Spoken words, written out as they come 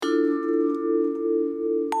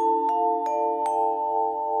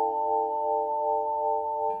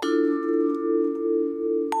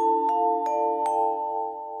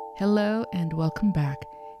Hello and welcome back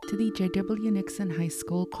to the J.W. Nixon High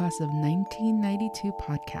School Class of 1992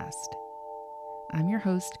 podcast. I'm your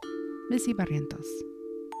host, Missy Barrientos.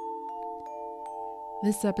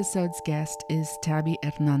 This episode's guest is Tabby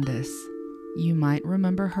Hernandez. You might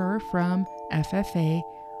remember her from FFA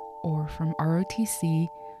or from ROTC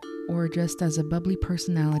or just as a bubbly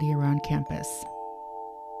personality around campus.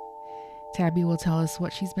 Tabby will tell us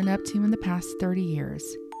what she's been up to in the past 30 years.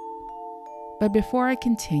 But before I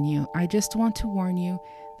continue, I just want to warn you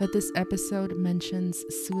that this episode mentions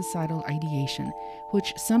suicidal ideation,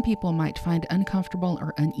 which some people might find uncomfortable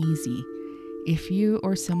or uneasy. If you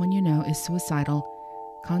or someone you know is suicidal,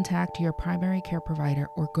 contact your primary care provider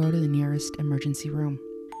or go to the nearest emergency room.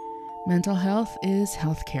 Mental health is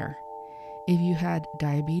healthcare. If you had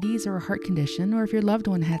diabetes or a heart condition, or if your loved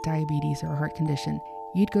one had diabetes or a heart condition,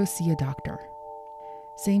 you'd go see a doctor.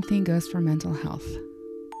 Same thing goes for mental health.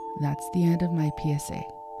 That's the end of my PSA.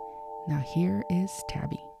 Now here is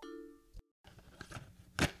Tabby.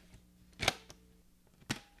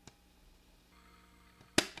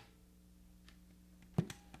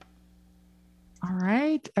 All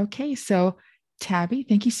right. Okay. So, Tabby,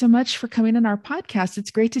 thank you so much for coming on our podcast.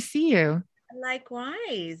 It's great to see you.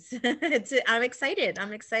 Likewise. I'm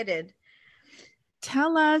excited.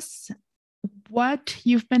 Tell us what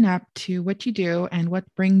you've been up to, what you do, and what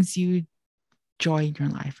brings you joy in your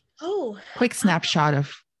life. Oh, quick snapshot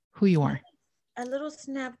of who you are. A little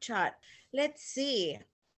snapshot. Let's see.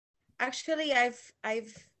 Actually, I've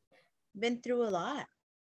been through a lot.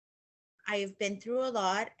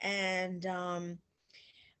 And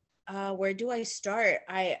where do I start?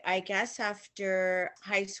 I guess after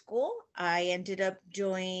high school, I ended up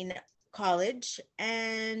joining college,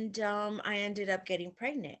 and I ended up getting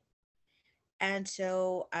pregnant. And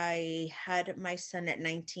so I had my son at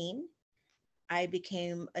 19. I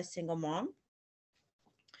became a single mom.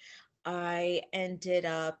 I ended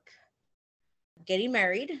up getting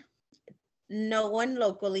married. No one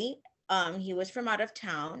locally. He was from out of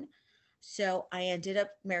town. So I ended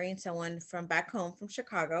up marrying someone from back home from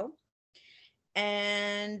Chicago.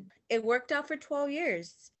 And it worked out for 12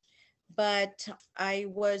 years. But I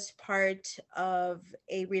was part of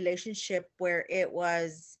a relationship where I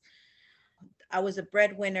was a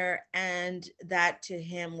breadwinner, and that to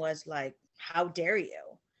him was like, how dare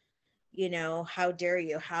you? How dare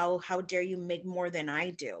you? How dare you make more than I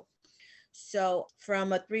do? So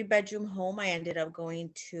from a 3-bedroom home, I ended up going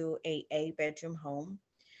to a 8-bedroom home.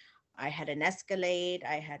 I had an Escalade,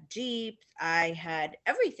 I had Jeep, I had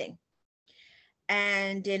everything.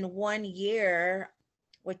 And in 1 year,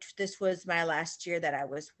 which this was my last year that I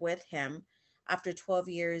was with him, after 12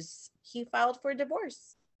 years, he filed for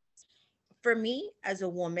divorce. For me as a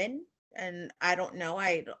woman, and I don't know,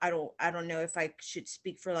 I don't know if I should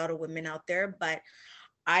speak for a lot of women out there, but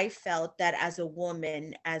I felt that as a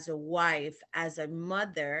woman, as a wife, as a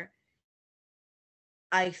mother,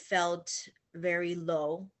 I felt very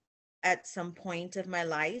low at some point of my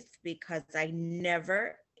life, because I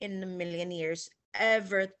never in a million years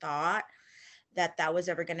ever thought that that was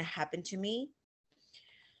ever going to happen to me.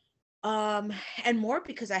 Um and more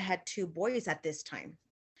because I had 2 boys at this time.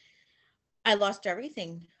 I lost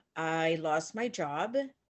everything. I lost my job,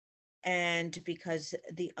 and because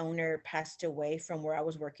the owner passed away from where I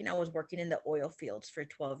was working in the oil fields for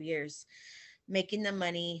 12 years, making the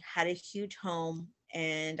money, had a huge home,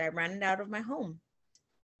 and I ran it out of my home.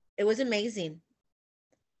 It was amazing,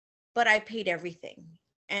 but I paid everything.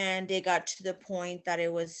 And it got to the point that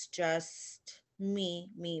it was just me.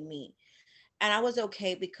 And I was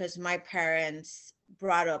okay because my parents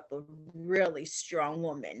brought up a really strong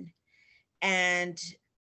woman. And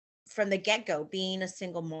from the get-go, being a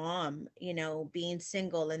single mom, being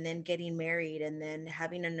single and then getting married and then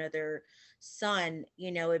having another son,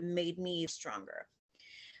 it made me stronger.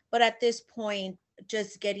 But at this point,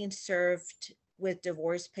 just getting served with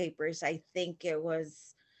divorce papers, I think it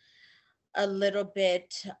was a little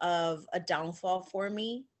bit of a downfall for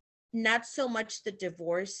me. Not so much the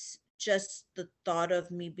divorce, just the thought of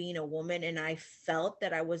me being a woman, and I felt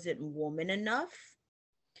that I wasn't woman enough.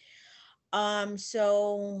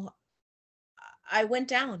 So I went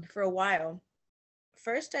down for a while.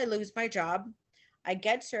 First, I lose my job. I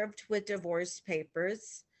get served with divorce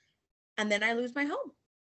papers, and then I lose my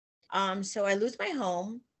home. So I lose my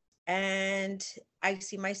home, and I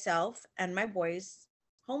see myself and my boys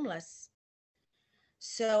homeless.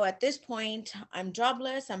 So at this point, I'm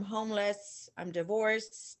jobless, I'm homeless, I'm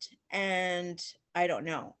divorced, and I don't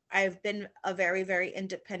know. I've been a very, very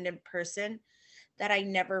independent person, that I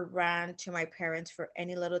never ran to my parents for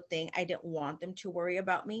any little thing. I didn't want them to worry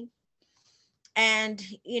about me. And,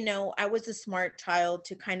 I was a smart child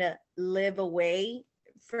to kind of live away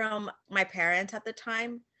from my parents at the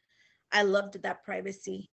time. I loved that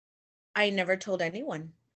privacy. I never told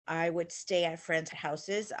anyone. I would stay at friends'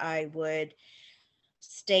 houses. I would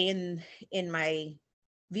stay in my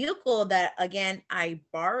vehicle that again I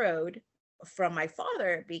borrowed from my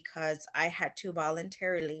father because I had to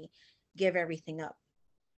voluntarily give everything up.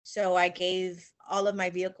 So I gave all of my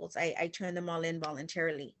vehicles, I turned them all in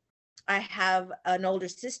voluntarily. I have an older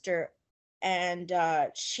sister, and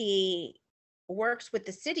she works with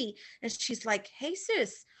the city, and she's like, "Hey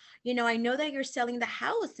sis, I know that you're selling the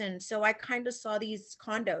house." And so I kind of saw these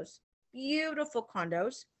condos, beautiful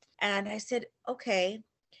condos. And I said, okay.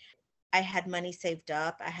 I had money saved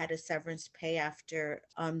up. I had a severance pay after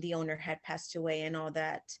the owner had passed away and all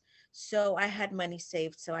that. So I had money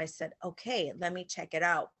saved. So I said, okay, let me check it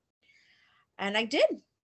out. And I did.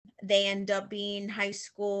 They end up being high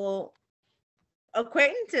school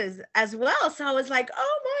acquaintances as well. So I was like,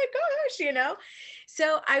 oh my gosh.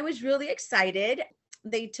 So I was really excited.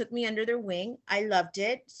 They took me under their wing. I loved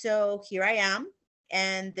it. So here I am.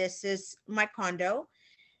 And this is my condo.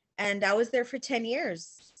 And I was there for 10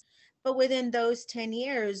 years. But within those 10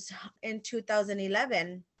 years, in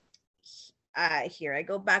 2011, here I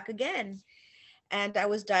go back again. And I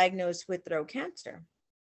was diagnosed with throat cancer.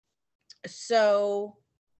 So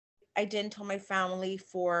I didn't tell my family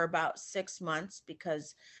for about 6 months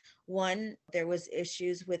because one, there was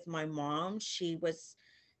issues with my mom. She was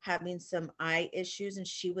having some eye issues and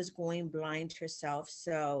she was going blind herself.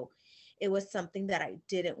 So it was something that I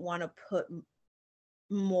didn't want to put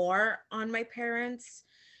more on my parents,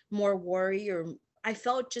 more worry, or I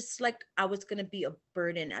felt just like I was going to be a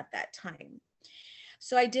burden at that time.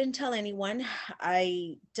 So I didn't tell anyone.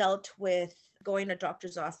 I dealt with going to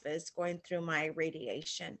doctor's office, going through my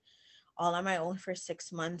radiation all on my own for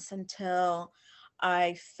 6 months until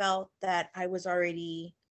I felt that I was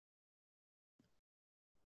already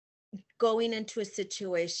going into a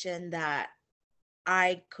situation that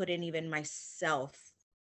I couldn't even myself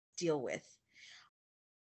deal with.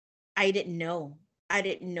 I didn't know. I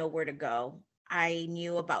didn't know where to go. I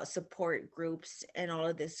knew about support groups and all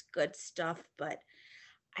of this good stuff, but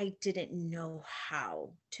I didn't know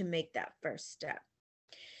how to make that first step.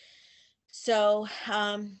 So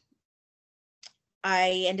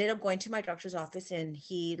I ended up going to my doctor's office and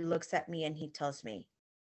he looks at me and he tells me,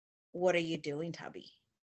 "What are you doing, Tubby?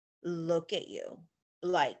 Look at you.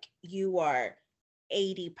 Like you are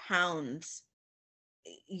 80 pounds.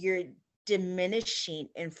 You're diminishing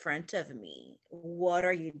in front of me. What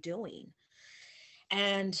are you doing?"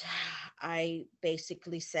 And I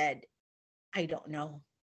basically said, "I don't know.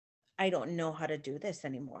 I don't know how to do this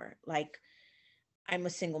anymore. Like, I'm a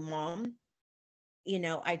single mom.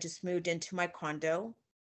 I just moved into my condo.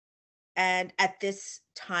 And at this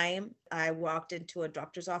time, I walked into a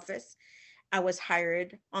doctor's office. I was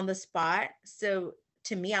hired on the spot. So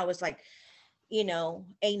to me, I was like,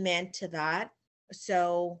 amen to that.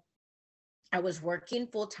 So I was working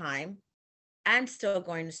full time and still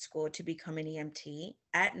going to school to become an EMT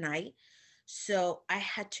at night. So I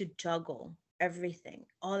had to juggle everything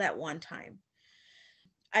all at one time.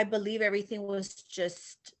 I believe everything was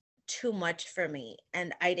just too much for me.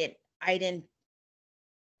 And I didn't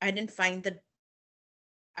find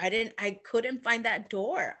I couldn't find that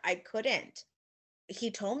door. I couldn't.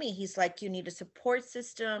 He told me, he's like, you need a support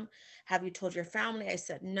system. Have you told your family? I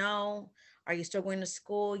said, no. Are you still going to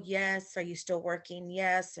school? Yes. Are you still working?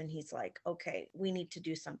 Yes. And he's like, okay, we need to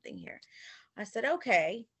do something here. I said,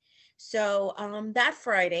 okay. So that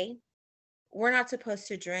Friday, we're not supposed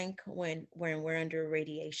to drink when we're under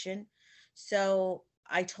radiation. So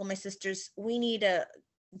I told my sisters, we need to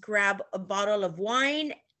grab a bottle of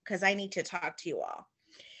wine because I need to talk to you all.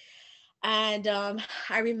 And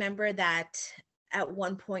I remember that at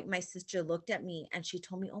one point my sister looked at me and she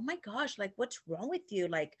told me, "Oh my gosh, like what's wrong with you?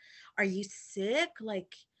 Like, are you sick?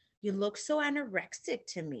 Like, you look so anorexic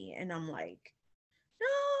to me." And I'm like, "No,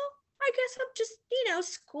 I guess I'm just,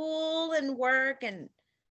 school and work." And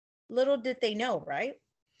little did they know, right?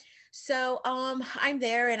 So I'm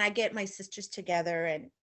there and I get my sisters together, and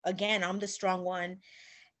again, I'm the strong one.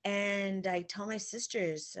 And I tell my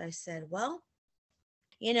sisters, I said, well,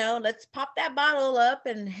 let's pop that bottle up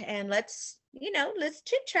and let's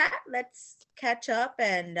chit chat, let's catch up.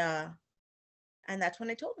 And that's when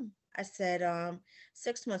I told him. I said,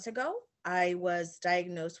 6 months ago, I was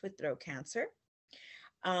diagnosed with throat cancer.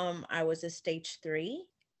 I was a stage 3,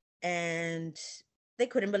 and they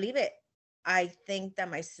couldn't believe it. I think that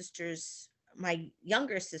my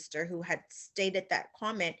younger sister, who had stated that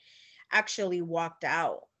comment, actually walked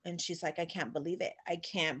out And she's like, I can't believe it. I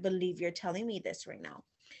can't believe you're telling me this right now.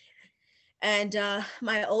 And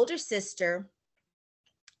my older sister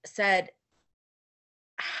said,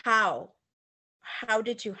 how? How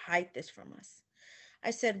did you hide this from us?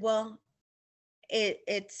 I said, well,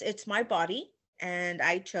 it's my body and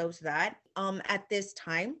I chose that. At this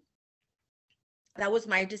time, that was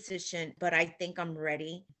my decision, but I think I'm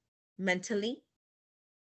ready mentally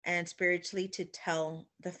and spiritually to tell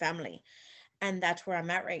the family. And that's where I'm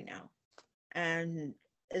at right now. And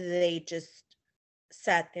they just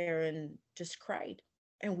sat there and just cried.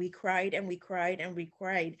 And we cried and we cried and we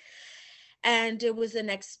cried. And it was the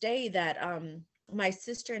next day that my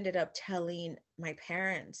sister ended up telling my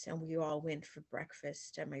parents, and we all went for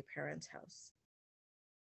breakfast at my parents' house.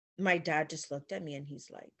 My dad just looked at me and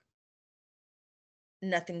he's like,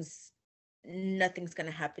 nothing's nothing's going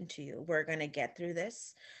to happen to you. We're going to get through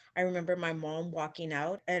this. I remember my mom walking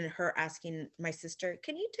out and her asking my sister,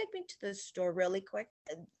 "Can you take me to the store really quick?"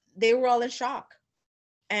 They were all in shock.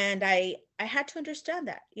 And I had to understand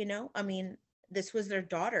that, I mean, this was their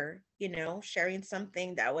daughter, sharing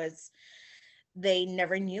something that was, they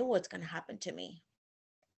never knew what's going to happen to me.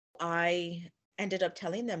 I ended up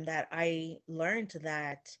telling them that I learned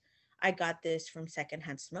that I got this from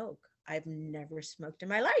secondhand smoke. I've never smoked in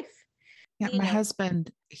my life. Yeah, You my know,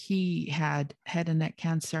 husband, he had head and neck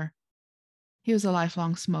cancer. He was a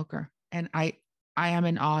lifelong smoker. And I am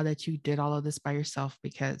in awe that you did all of this by yourself,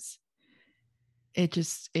 because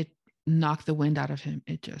it knocked the wind out of him.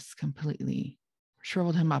 It just completely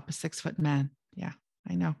shriveled him up, a 6 foot man. Yeah,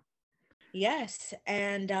 I know. yes.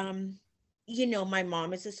 And my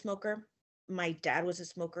mom is a smoker. My dad was a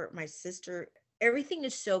smoker. My sister, everything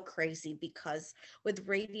is so crazy because with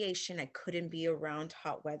radiation, I couldn't be around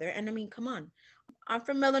hot weather. And I mean, come on, I'm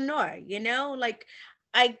from Illinois, like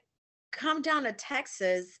I come down to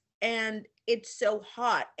Texas and it's so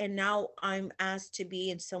hot. And now I'm asked to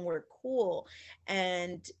be in somewhere cool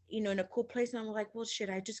and, in a cool place. And I'm like, well, should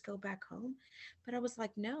I just go back home? But I was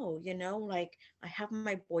like, no, like I have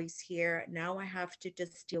my boys here. Now I have to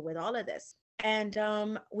just deal with all of this. And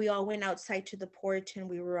we all went outside to the porch and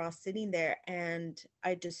we were all sitting there. And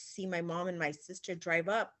I just see my mom and my sister drive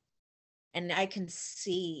up and I can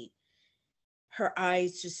see her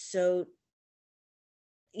eyes just so,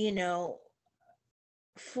 you know,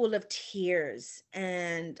 full of tears.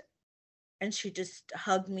 And she just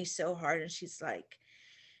hugged me so hard and she's like,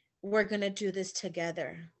 we're going to do this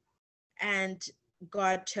together. And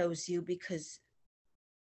God chose you because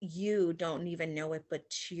you don't even know it,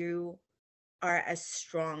 but you are as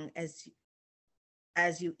strong as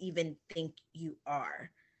you even think you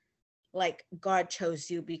are. Like God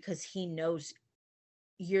chose you because he knows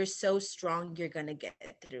you're so strong, you're going to get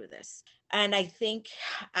through this. And I think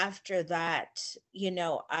after that,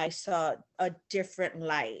 I saw a different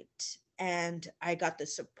light and I got the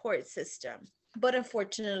support system. But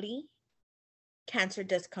unfortunately, cancer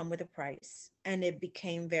does come with a price and it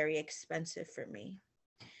became very expensive for me.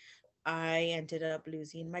 I ended up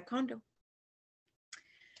losing my condo.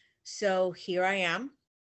 So here I am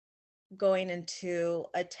going into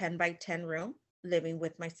a 10 by 10 room, living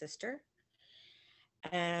with my sister.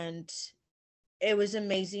 And it was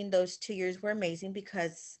amazing. Those 2 years were amazing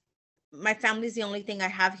because my family's the only thing I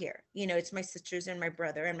have here. It's my sisters and my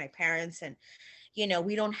brother and my parents. And,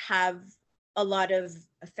 we don't have a lot of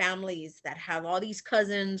families that have all these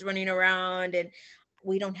cousins running around, and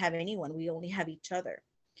we don't have anyone. We only have each other.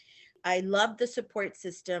 I love the support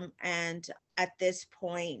system. And at this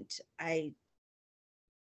point, I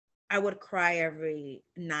would cry every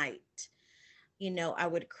night. I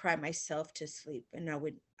would cry myself to sleep and I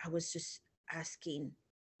was just asking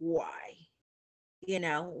why,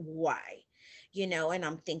 why, and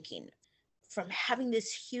I'm thinking from having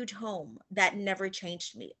this huge home that never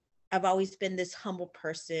changed me. I've always been this humble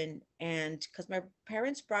person. And because my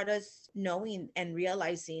parents brought us knowing and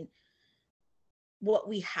realizing what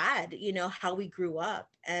we had, how we grew up.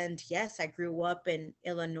 And yes, I grew up in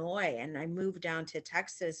Illinois and I moved down to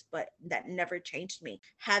Texas, but that never changed me.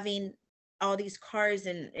 Having all these cars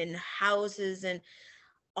and houses and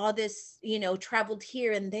all this, traveled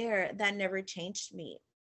here and there, that never changed me.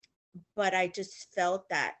 But I just felt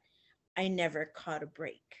that I never caught a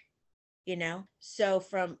break, So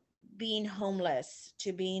from being homeless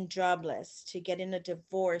to being jobless to getting a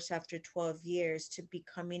divorce after 12 years to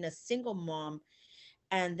becoming a single mom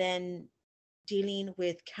and then dealing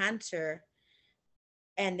with cancer.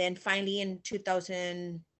 And then finally in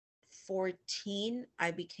 2014,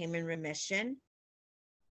 I became in remission.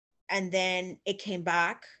 And then it came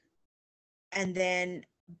back and then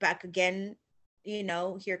back again,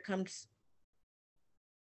 here comes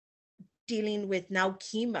dealing with now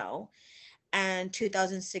chemo. And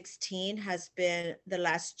 2016 has been the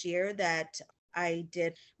last year that I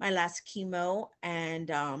did my last chemo, and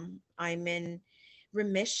I'm in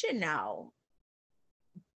remission now.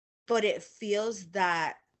 But it feels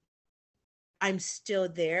that I'm still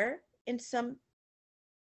there in some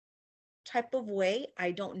type of way.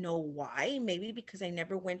 I don't know why. Maybe because I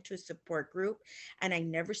never went to a support group and I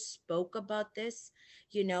never spoke about this.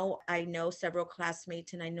 I know several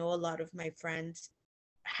classmates and I know a lot of my friends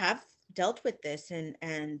have dealt with this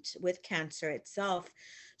and with cancer itself.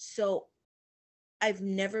 So I've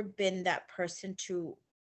never been that person to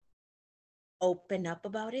open up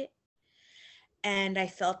about it. And I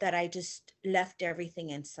felt that I just left everything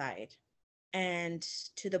inside. And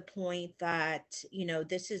to the point that,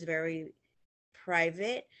 this is very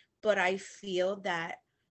private, but I feel that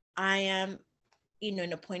I am,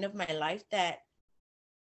 in a point of my life that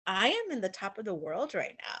I am in the top of the world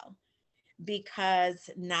right now, because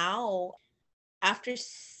now, after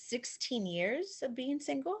 16 years of being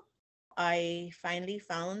single, I finally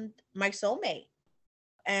found my soulmate,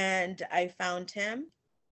 and I found him,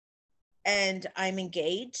 and I'm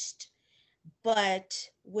engaged. But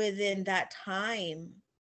within that time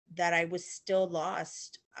that I was still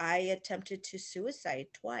lost, I attempted to suicide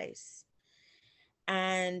twice.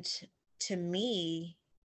 And to me,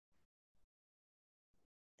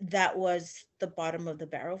 that was the bottom of the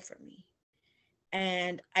barrel for me.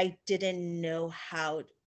 And I didn't know how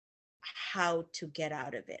to get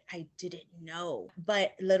out of it. I didn't know.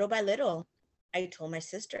 But little by little, I told my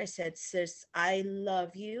sister, I said, sis, I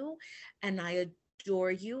love you and I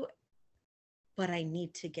adore you, but I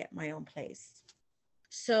need to get my own place.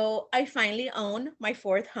 So I finally own my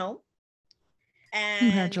fourth home. And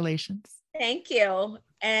Congratulations. thank you.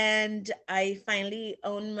 And I finally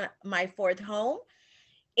own my fourth home.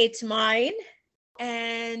 It's mine.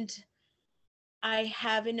 And I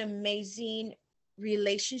have an amazing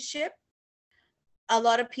relationship. A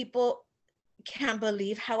lot of people can't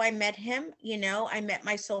believe how I met him. I met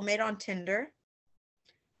my soulmate on Tinder.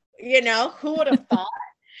 Who would have thought?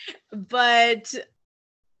 But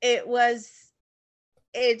it was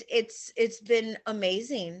it's been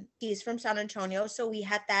amazing. He's from San Antonio, so we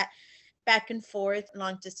had that back and forth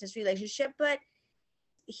long distance relationship, but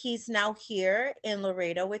he's now here in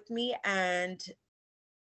Laredo with me, and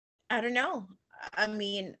I don't know. I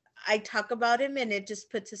mean, I talk about him and it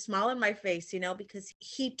just puts a smile on my face, because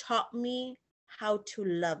he taught me how to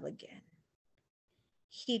love again.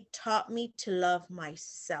 He taught me to love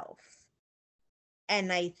myself.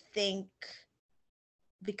 And I think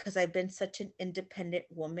because I've been such an independent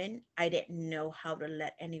woman, I didn't know how to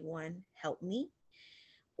let anyone help me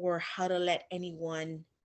or how to let anyone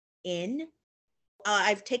in.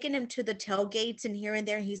 I've taken him to the tailgates and here and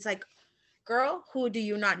there. And he's like, girl, who do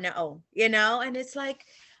you not know? And it's like,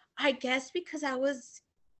 I guess because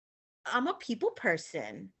I'm a people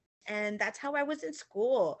person, and that's how I was in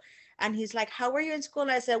school. And he's like, how were you in school?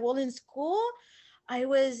 And I said, well, in school, I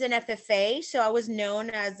was an FFA, so I was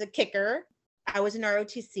known as a kicker. I was an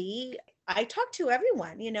ROTC. I talked to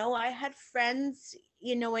everyone, I had friends,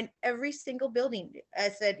 in every single building. I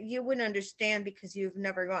said, you wouldn't understand because you've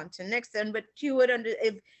never gone to Nixon, but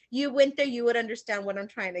if you went there, you would understand what I'm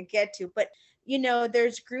trying to get to. But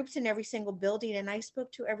there's groups in every single building, and I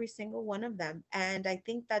spoke to every single one of them. And I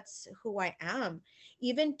think that's who I am.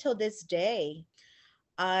 Even till this day,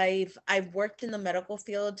 I've worked in the medical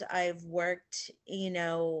field. I've worked,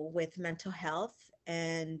 with mental health,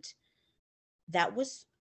 and that was,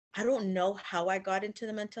 I don't know how I got into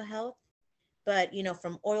the mental health, but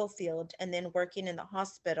from oil field and then working in the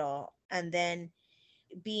hospital and then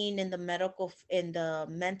being in the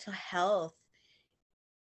mental health,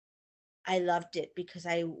 I loved it because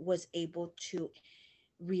I was able to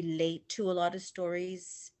relate to a lot of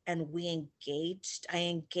stories, and I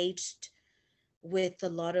engaged with a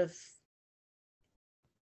lot of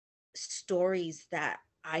stories that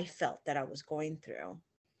I felt that I was going through.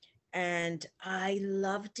 And I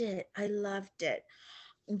loved it. I loved it.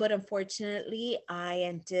 But unfortunately, I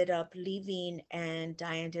ended up leaving and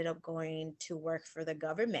I ended up going to work for the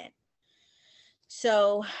government.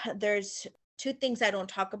 So there's two things I don't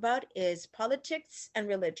talk about is politics and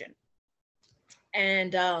religion.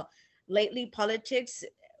 And lately politics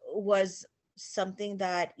was something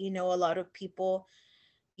that, a lot of people,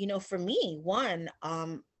 for me, one,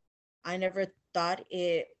 I never thought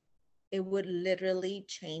it would literally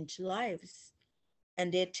change lives.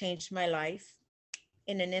 And it changed my life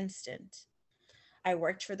in an instant. I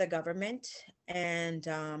worked for the government, and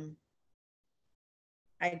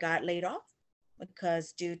I got laid off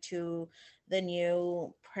because due to the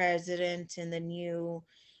new president and the new,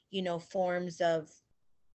 forms of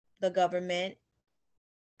the government,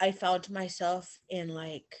 I found myself in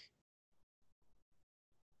like,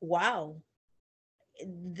 wow,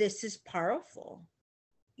 this is powerful.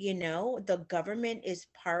 The government is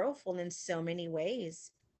powerful in so many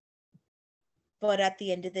ways. But at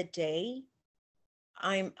the end of the day,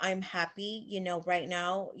 I'm happy, right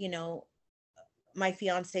now, my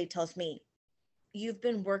fiance tells me, you've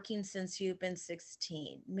been working since you've been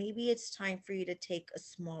 16. Maybe it's time for you to take a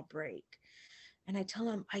small break. And I tell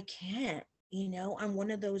him, I can't. I'm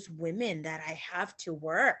one of those women that I have to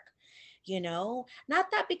work,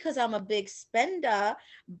 not that because I'm a big spender,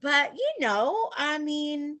 but, I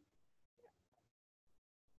mean,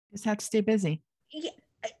 Just have to stay busy. yeah,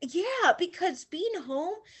 yeah, because being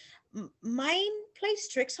home, mine plays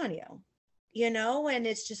tricks on you, and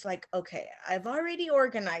it's just like, okay, I've already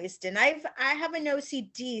organized and I have an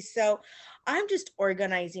OCD, so I'm just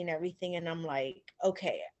organizing everything, and I'm like,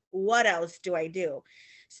 okay, what else do I do?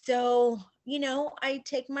 So, I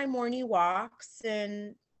take my morning walks,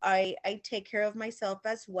 and I take care of myself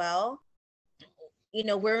as well.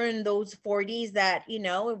 We're in those 40s that,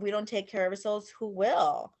 if we don't take care of ourselves, who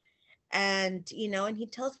will? And he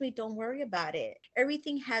tells me, don't worry about it.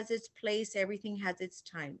 Everything has its place, everything has its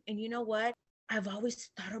time. And you know what? I've always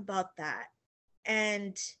thought about that.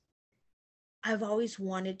 And I've always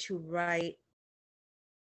wanted to write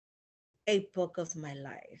a book of my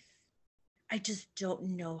life. I just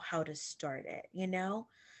don't know how to start it. Well,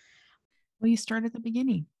 you start at the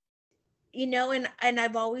beginning. And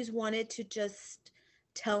I've always wanted to just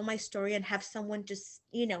tell my story and have someone just,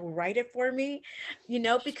 write it for me,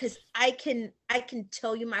 because I can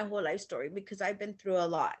tell you my whole life story because I've been through a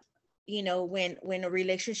lot. When a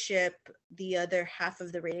relationship, the other half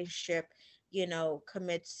of the relationship,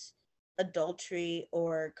 commits adultery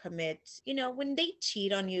or commits, when they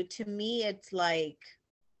cheat on you, to me it's like,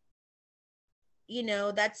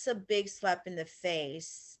 that's a big slap in the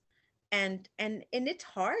face. And it's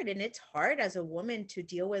hard as a woman to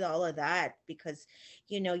deal with all of that because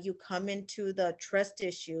you come into the trust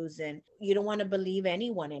issues and you don't want to believe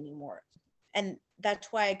anyone anymore. And that's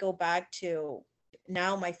why I go back to,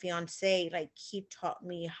 now my fiance, like, he taught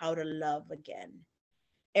me how to love again.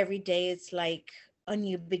 Every day it's like a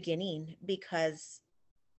new beginning because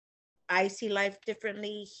I see life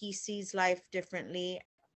differently, he sees life differently.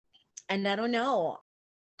 And I don't know,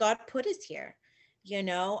 God put us here,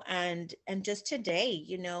 and just today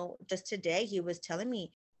he was telling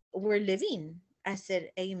me, we're living. I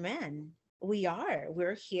said, amen.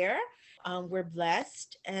 We're here. We're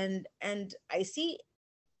blessed. And I see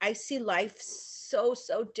life so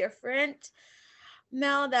different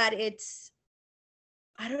now that it's,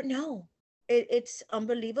 I don't know. It's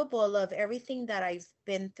unbelievable of everything that I've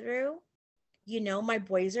been through. My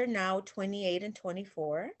boys are now 28 and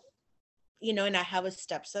 24, and I have a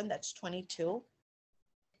stepson that's 22.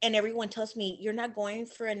 And everyone tells me, you're not going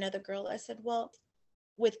for another girl. I said, well,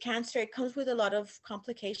 with cancer, it comes with a lot of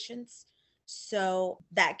complications. So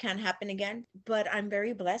that can happen again. But I'm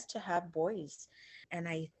very blessed to have boys. And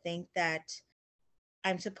I think that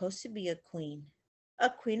I'm supposed to be a queen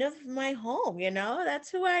of my home, that's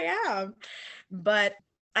who I am. But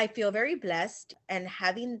I feel very blessed, and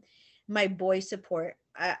having my boy support,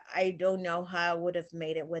 I don't know how I would have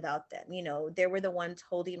made it without them. They were the ones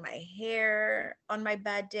holding my hair on my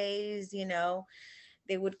bad days.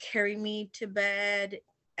 They would carry me to bed.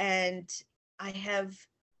 And I have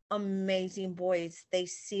amazing boys. They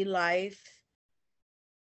see life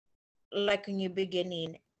like a new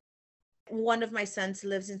beginning. One of my sons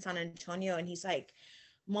lives in San Antonio, and he's like,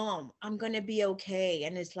 Mom, I'm going to be okay.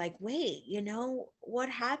 And it's like, wait, what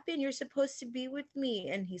happened? You're supposed to be with me.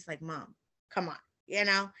 And he's like, Mom, come on.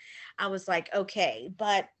 I was like, okay.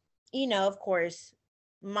 But, of course,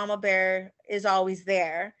 Mama Bear is always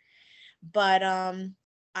there. But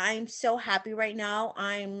I'm so happy right now.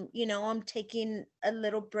 I'm taking a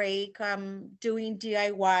little break. I'm doing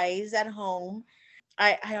DIYs at home.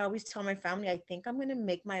 I always tell my family, I think I'm going to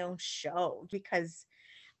make my own show because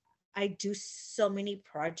I do so many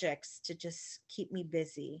projects to just keep me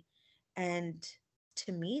busy. And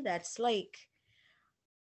to me, that's like,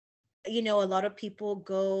 a lot of people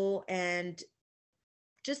go and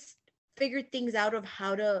just figure things out of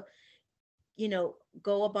how to,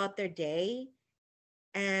 go about their day.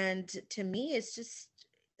 And to me, it's just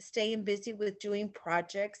staying busy with doing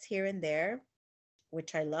projects here and there,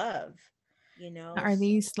 which I love, you know. Are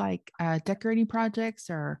these like decorating projects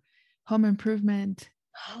or home improvement?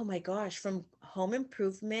 Oh my gosh, from home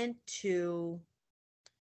improvement to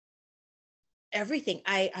everything.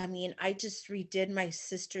 I mean, I just redid my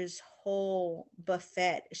sister's whole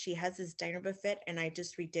buffet. She has this diner buffet, and I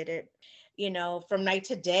just redid it, from night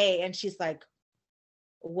to day. And she's like,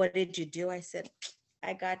 "What did you do?" I said,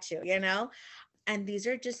 "I got you. And these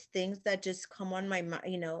are just things that just come on my mind,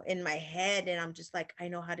 in my head. And I'm just like, I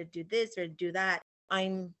know how to do this or do that.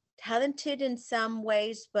 I'm talented in some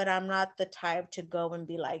ways, but I'm not the type to go and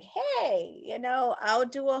be like, hey, I'll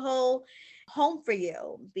do a whole home for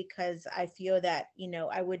you, because I feel that,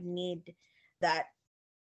 I would need that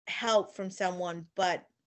help from someone. But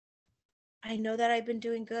I know that I've been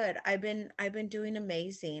doing good. I've been doing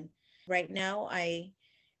amazing. Right now,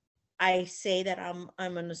 I say that I'm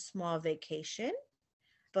on a small vacation,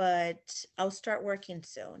 but I'll start working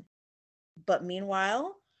soon. But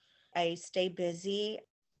meanwhile, I stay busy.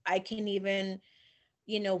 I can even,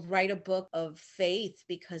 write a book of faith,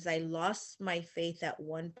 because I lost my faith at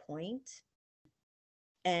one point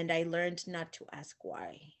and I learned not to ask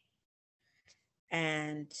why.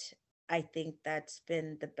 And I think that's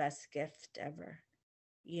been the best gift ever,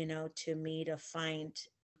 to me, to find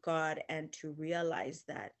God and to realize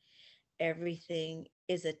that everything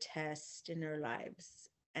is a test in our lives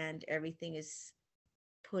and everything is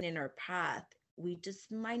put in our path. We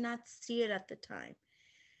just might not see it at the time,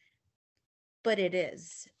 but it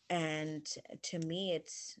is. And to me,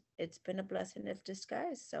 it's been a blessing of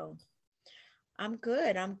disguise. So I'm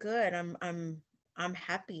good. I'm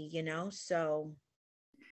happy, So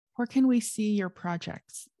Where can we see your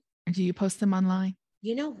projects? Do you post them online?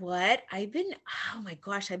 you know what? Oh my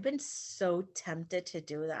gosh, I've been so tempted to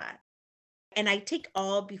do that. And I take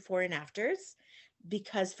all before and afters,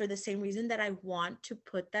 because for the same reason that I want to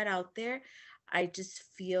put that out there, I just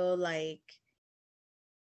feel like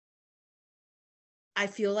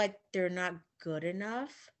they're not good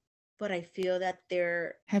enough, but I feel that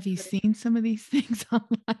they're Have you good. seen some of these things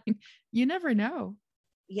online? You never know.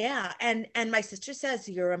 Yeah, and my sister says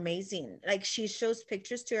you're amazing. Like, she shows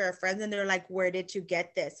pictures to her friends and they're like, "Where did you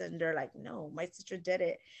get this?" And they're like, "No, my sister did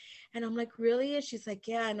it." And I'm like, "Really?" And she's like,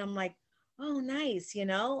 "Yeah." And I'm like, "Oh, nice.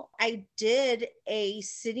 I did a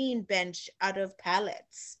sitting bench out of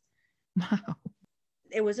pallets. Wow.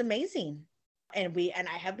 It was amazing. And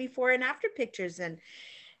I have before and after pictures, and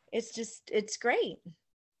it's great.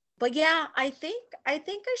 But yeah, I think I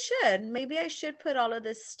should. Maybe I should put all of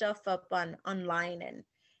this stuff up on online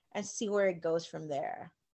and see where it goes from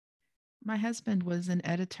there. My husband was an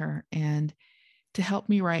editor, and to help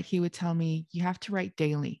me write, he would tell me, you have to write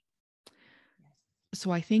daily.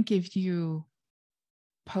 So I think if you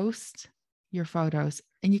post your photos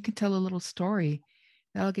and you can tell a little story,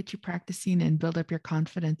 that'll get you practicing and build up your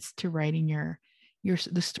confidence to writing your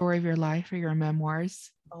the story of your life or your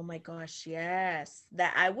memoirs. Oh my gosh, yes.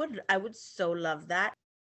 That I would so love that.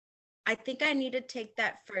 I think I need to take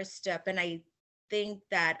that first step, and I think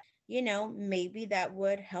that, maybe that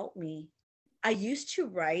would help me. I used to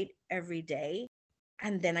write every day,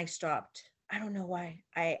 and then I stopped. I don't know why.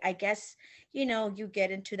 I guess, you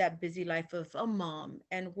get into that busy life of a mom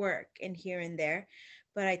and work and here and there.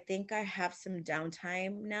 But I think I have some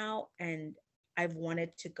downtime now, and I've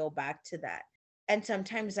wanted to go back to that. And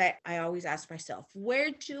sometimes I always ask myself,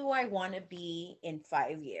 where do I want to be in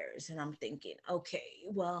 5 years? And I'm thinking, okay,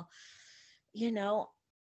 well, you know,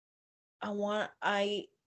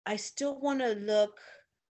 I still want to look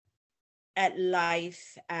at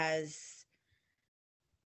life as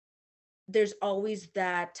there's always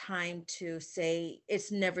that time to say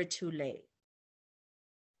it's never too late.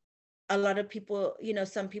 A lot of people,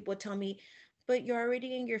 some people tell me, but you're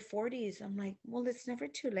already in your 40s. I'm like, well, it's never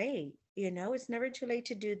too late. It's never too late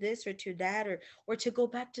to do this or to that, or to go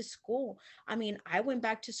back to school. I mean, I went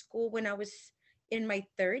back to school when I was in my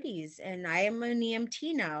 30s, and I am an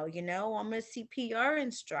EMT now. I'm a CPR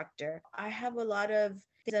instructor. I have a lot of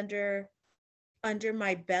things under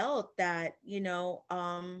my belt that,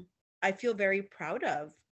 I feel very proud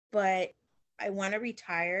of. But I want to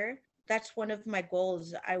retire. That's one of my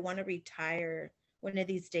goals. I want to retire one of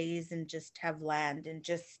these days and just have land and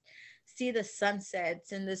just see the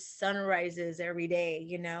sunsets and the sunrises every day.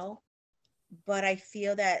 But I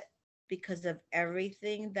feel that because of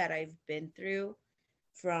everything that I've been through,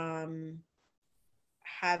 from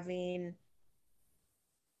having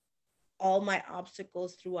all my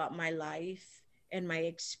obstacles throughout my life and my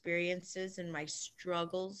experiences and my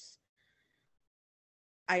struggles,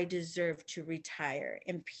 I deserve to retire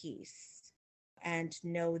in peace and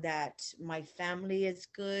know that my family is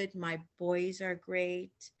good, my boys are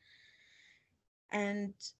great.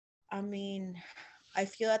 And I mean, I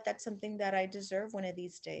feel that that's something that I deserve one of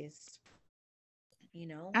these days, you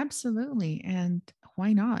know? Absolutely. And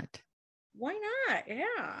why not? Why not?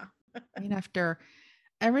 Yeah. I mean, after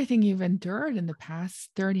everything you've endured in the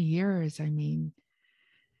past 30 years. I mean,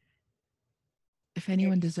 if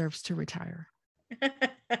anyone It's deserves to retire.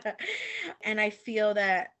 and I feel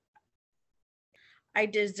that I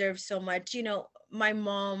deserve so much. My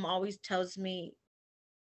mom always tells me,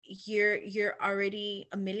 you're already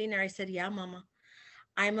a millionaire. I said, yeah, mama.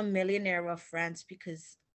 I'm a millionaire of friends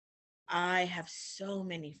because I have so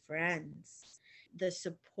many friends. The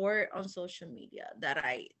support on social media that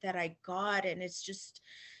I got, and it's just,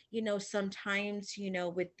 sometimes,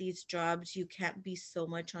 with these jobs you can't be so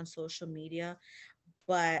much on social media,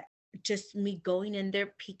 but just me going in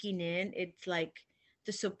there, peeking in, it's like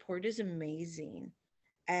the support is amazing.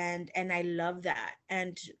 And I love that.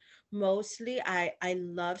 And mostly I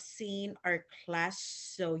love seeing our class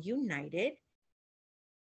so united.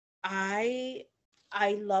 I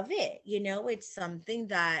i love it. It's something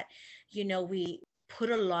that we put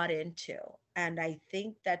a lot into, and I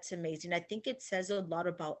think that's amazing. I think it says a lot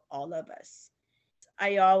about all of us.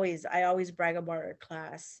 I always brag about our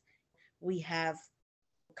class. We have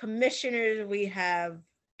commissioners, we have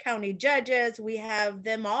county judges, we have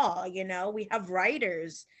them all. We have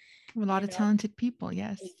writers. A lot you of know talented people,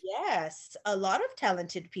 yes. yes, a lot of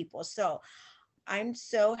talented people. So I'm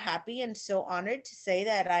so happy and so honored to say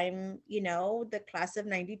that I'm, the class of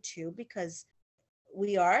 92, because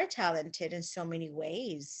we are talented in so many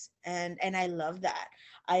ways. And I love that.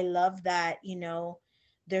 I love that,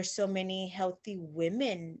 there's so many healthy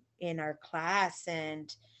women in our class,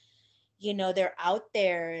 and they're out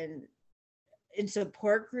there and in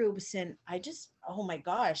support groups. And I just, oh my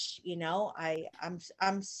gosh,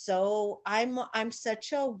 I'm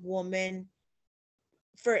such a woman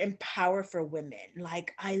for empower for women.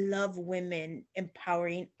 Like, I love women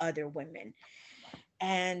empowering other women.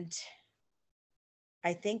 And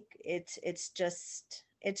I think it's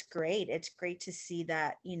great. It's great to see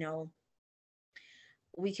that,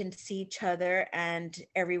 we can see each other and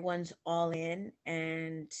everyone's all in.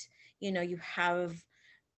 And you have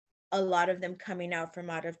a lot of them coming out from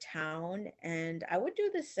out of town, and I would do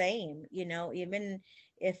the same. Even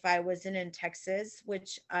if I wasn't in Texas,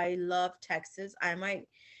 which I love Texas. I might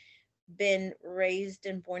been raised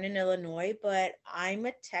and born in Illinois, but I'm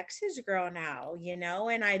a Texas girl now,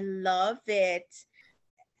 and I love it.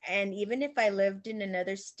 And even if I lived in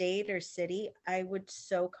another state or city, I would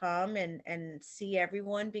so come and see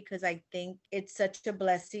everyone, because I think it's such a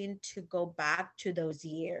blessing to go back to those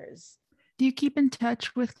years. Do you keep in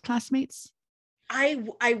touch with classmates? I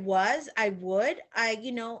would,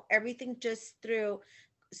 everything just through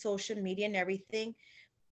social media and everything.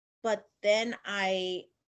 But then I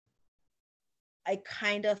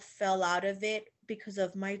kind of fell out of it because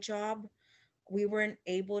of my job. We weren't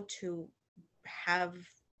able to have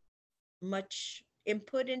much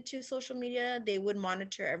input into social media. They would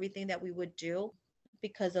monitor everything that we would do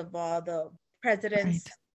because of all the Right. presidents.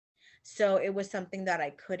 So it was something that I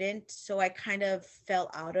couldn't. So I kind of fell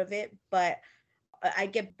out of it. But I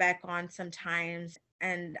get back on sometimes,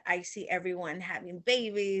 and I see everyone having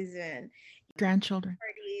babies and Grandchildren.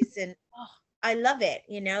 parties, and oh, I love it.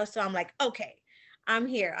 So I'm like, okay, I'm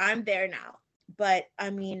here, I'm there now. But I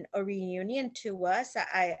mean, a reunion to us,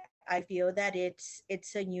 I feel that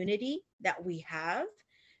it's a unity that we have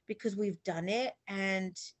because we've done it.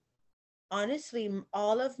 And honestly,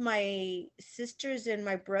 all of my sisters and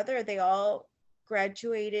my brother, they all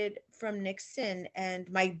graduated from Nixon, and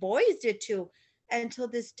my boys did too. Until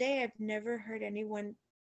this day, I've never heard anyone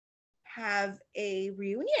have a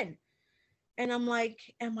reunion. And I'm like,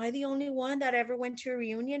 am I the only one that ever went to a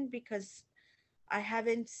reunion? Because I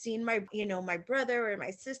haven't seen my brother or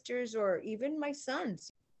my sisters or even my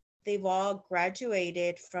sons. They've all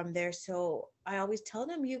graduated from there. So I always tell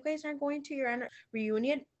them, you guys aren't going to your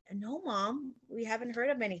reunion? No, mom, we haven't heard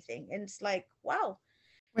of anything. And it's like, wow,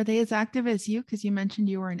 Were they as active as you? Because you mentioned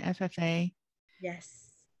you were in FFA. yes,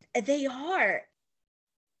 they are.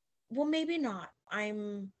 Well, maybe not.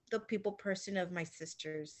 I'm the people person of my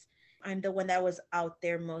sisters. I'm the one that was out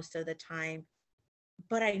there most of the time.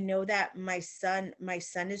 But I know that my son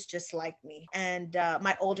is just like me, and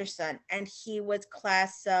my older son, and he was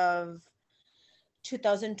class of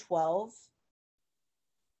 2012.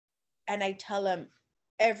 And I tell him,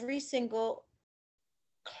 every single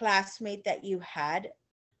classmate that you had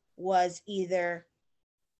was either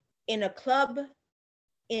in a club,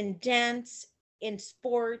 in dance, in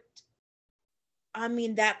sport. I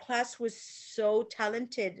mean, that class was so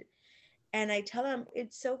talented. And I tell him,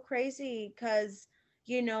 it's so crazy because,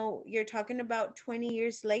 you're talking about 20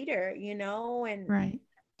 years later, and Right.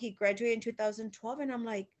 he graduated in 2012. And I'm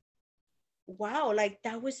like, wow, like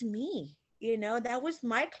that was me, that was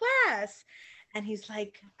my class. And he's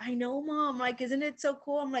like, I know, Mom. Like, isn't it so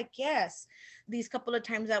cool? I'm like, yes. These couple of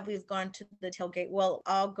times that we've gone to the tailgate, well,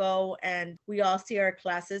 I'll go and we all see our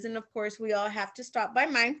classes. And of course, we all have to stop by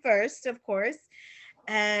mine first, of course.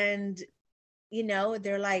 And,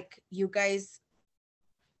 they're like, you guys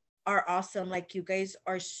are awesome. Like, you guys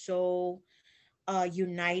are so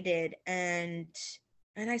united. And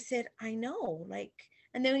I said, I know. Like,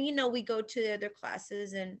 and then, we go to the other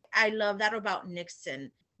classes. And I love that about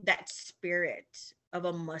Nixon, that spirit of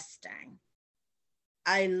a Mustang.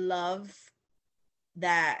 I love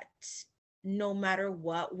that no matter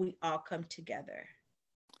what, we all come together.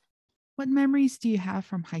 What memories do you have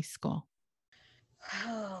from high school?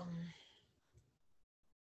 Um,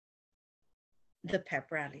 the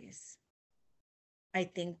pep rallies. I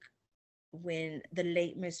think when the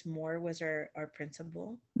late Miss Moore was our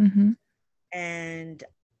principal, Mm-hmm. and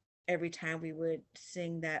every time we would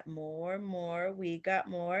sing that more, we got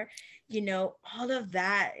more, all of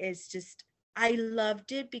that is just, I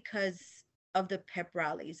loved it because of the pep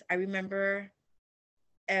rallies. I remember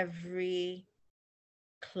every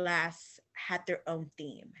class had their own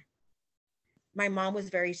theme. My mom was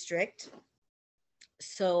very strict,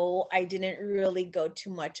 so I didn't really go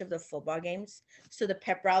too much of the football games. So the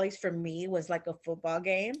pep rallies for me was like a football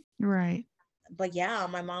game. Right. But yeah,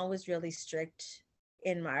 my mom was really strict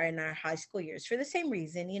in our high school years for the same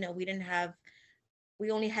reason.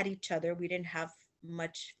 We only had each other. We didn't have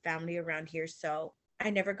much family around here, so I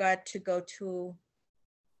never got to go to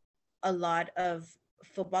a lot of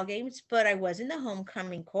football games, but I was in the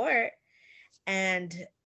homecoming court. And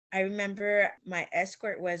I remember my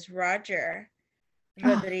escort was Roger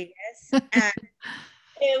Oh. Rodriguez. And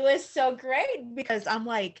it was so great because I'm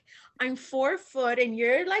like, I'm 4 foot and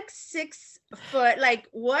you're like 6 foot. Like,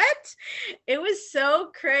 what? It was so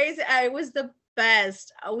crazy. I was the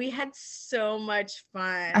best. We had so much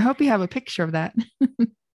I fun. hope you have a picture of that. You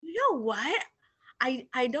know what?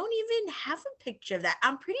 I don't even have a picture of that.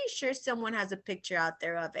 I'm pretty sure someone has a picture out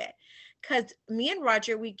there of it. Cause me and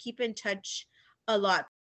Roger, we keep in touch a lot.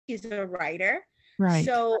 He's a writer. Right.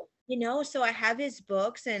 So I have his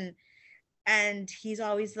books, and he's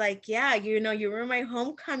always like, yeah, you were my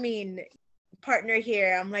homecoming partner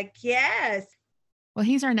here. I'm like, yes. Well,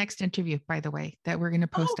 he's our next interview, by the way, that we're going to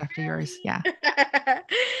Oh, post after yours. Yeah. really?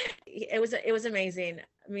 It was amazing.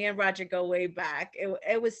 Me and Roger go way back.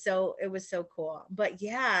 It was so cool. But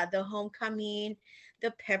yeah, the homecoming,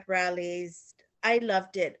 the pep rallies, I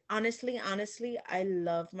loved it. Honestly, I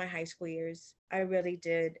love my high school years. I really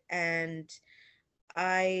did. And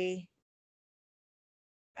I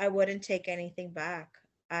I wouldn't take anything back.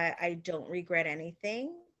 I don't regret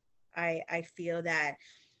anything. I feel that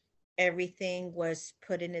everything was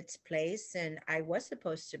put in its place and I was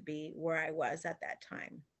supposed to be where I was at that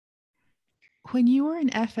time. When you were in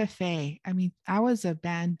FFA, I mean, I was a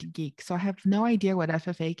band geek, so I have no idea what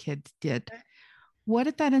FFA kids did. What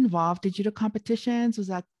did that involve? Did you do competitions?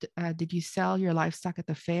 Did you sell your livestock at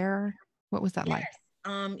the fair? What was that Yes.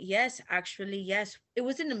 like? Yes, actually, yes. It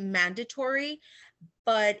wasn't a mandatory,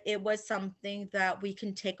 but it was something that we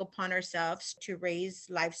can take upon ourselves to raise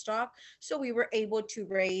livestock. So we were able to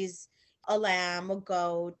raise a lamb, a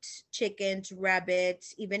goat, chickens,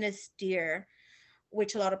 rabbits, even a steer,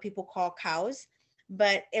 which a lot of people call cows,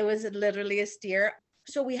 but it was literally a steer.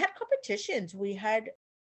 So we had competitions. We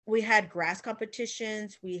had grass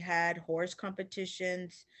competitions, we had horse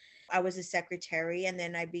competitions. I was a secretary and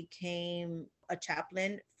then I became a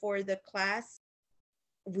chaplain for the class.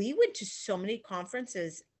 We went to so many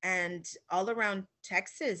conferences and all around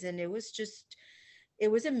Texas, and it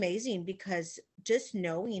was amazing because just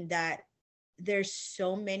knowing that there's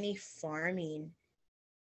so many farming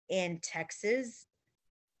in Texas.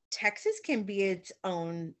 Texas can be its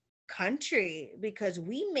own country because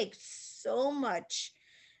we make so much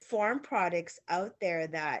farm products out there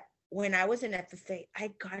that when I was in FFA,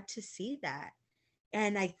 I got to see that.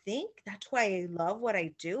 And I think that's why I love what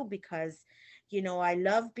I do because, I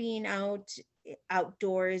love being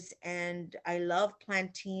outdoors and I love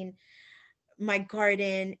planting my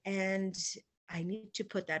garden. And I need to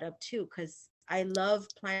put that up too because I love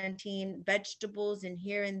planting vegetables and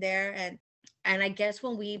here and there. And I guess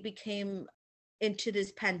when we became into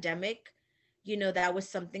this pandemic, that was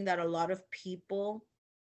something that a lot of people,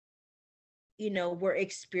 were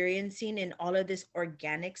experiencing in all of this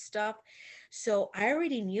organic stuff. So I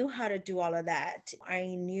already knew how to do all of that. I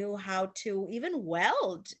knew how to even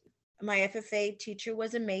weld. My FFA teacher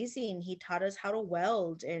was amazing. He taught us how to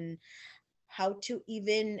weld and how to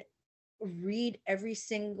even read every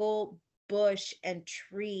single bush and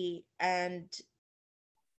tree and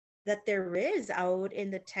that there is out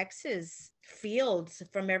in the Texas fields,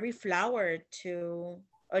 from every flower to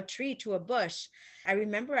a tree to a bush. I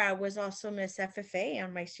remember I was also Miss FFA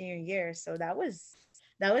on my senior year, so that was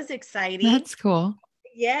exciting. That's cool.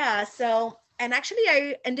 Yeah, so and actually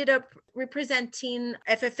I ended up representing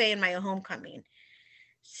FFA in my homecoming.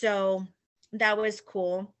 So that was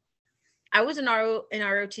cool. I was in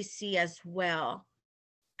ROTC as well,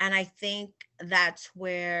 and I think that's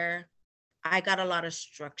where I got a lot of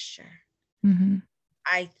structure. Hmm.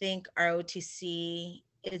 I think ROTC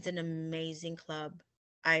is an amazing club.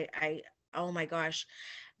 I oh my gosh.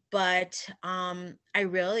 But I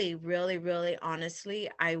really, really, really honestly,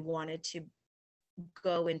 I wanted to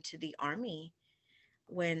go into the army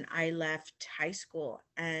when I left high school.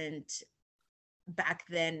 And back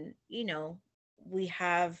then, we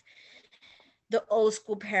have the old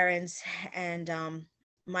school parents, and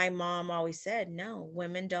my mom always said, no,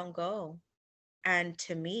 women don't go. And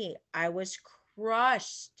to me, I was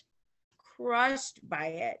crushed, crushed by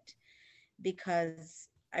it, because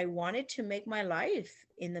I wanted to make my life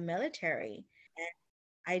in the military. And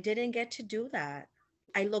I didn't get to do that.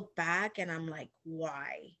 I look back and I'm like,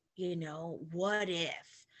 why? What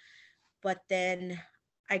if? But then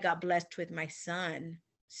I got blessed with my son.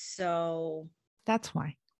 So That's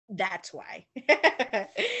why. that's why.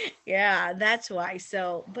 Yeah, that's why.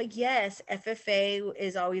 So, but yes, FFA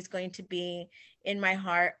is always going to be in my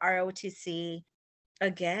heart. ROTC,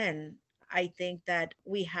 again, I think that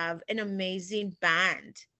we have an amazing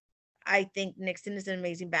band. I think Nixon is an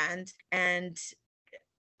amazing band. And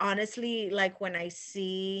honestly, like when I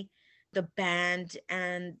see the band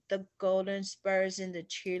and the Golden Spurs and the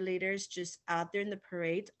cheerleaders just out there in the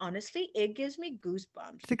parades, honestly, it gives me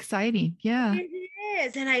goosebumps. It's exciting. Yeah. It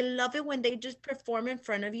is. And I love it when they just perform in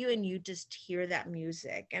front of you and you just hear that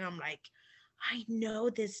music. And I'm like, I know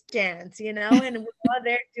this dance, and while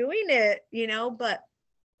they're doing it, but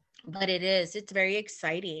it's very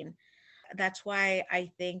exciting. That's why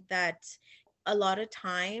I think that a lot of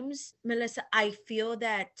times, Melissa, I feel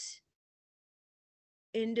that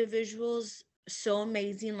individuals so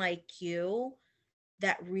amazing like you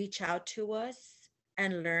that reach out to us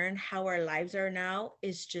and learn how our lives are now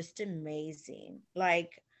is just amazing.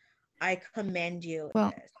 Like, I commend you in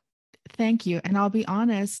Well, this. thank you. And I'll be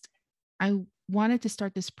honest, I wanted to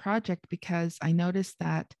start this project because I noticed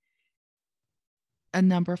that a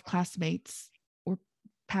number of classmates were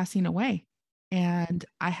passing away and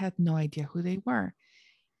I had no idea who they were.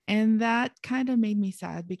 And that kind of made me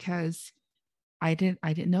sad because I didn't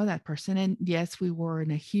know that person. And yes, we were in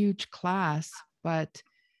a huge class, but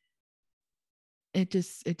it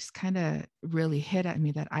just kind of really hit at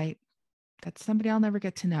me that that's somebody I'll never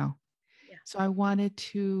get to know. Yeah. So I wanted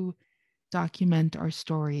to document our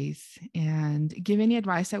stories and give any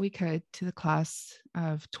advice that we could to the class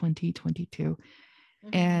of 2022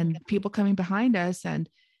 Mhm. and people coming behind us, and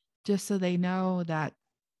just so they know that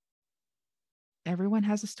everyone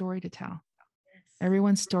has a story to tell. Yes.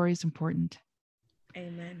 Everyone's story is important.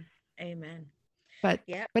 Amen. Amen. But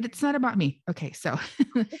Yeah. but it's not about me. Okay, so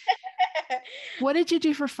what did you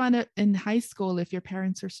do for fun in high school if your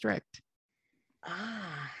parents are strict?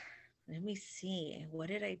 Ah, let me see. What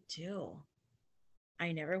did I do?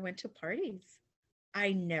 I never went to parties.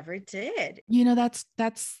 I never did.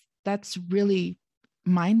 That's really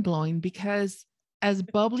mind blowing because as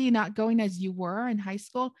bubbly not going as you were in high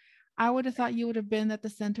school, I would have thought you would have been at the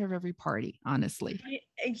center of every party, honestly.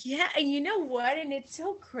 Yeah, and you know what? And it's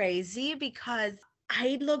so crazy because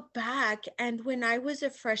I look back, and when I was a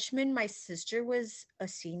freshman, my sister was a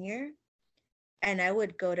senior, and I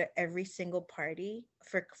would go to every single party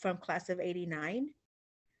from class of 89,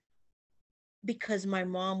 because my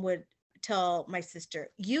mom would tell my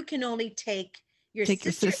sister, "You can only take your Take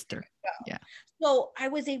your sister." sister. Yeah. So I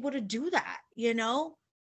was able to do that.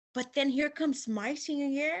 But then here comes my senior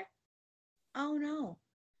year. Oh no.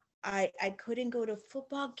 I couldn't go to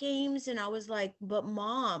football games, and I was like, "But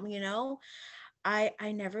mom,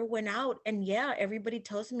 I never went out." And yeah, everybody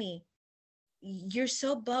tells me, "You're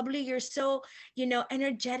so bubbly, you're so,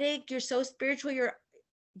 energetic, you're so spiritual, you're."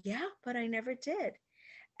 Yeah, but I never did.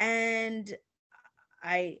 And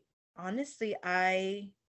I honestly,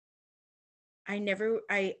 I never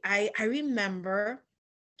I remember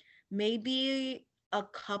maybe a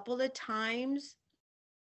couple of times,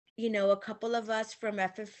 a couple of us from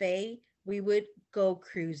FFA, we would go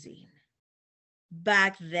cruising.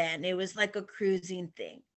 Back then, it was like a cruising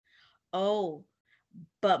thing. Oh,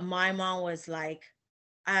 but my mom was like,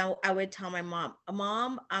 I would tell my mom,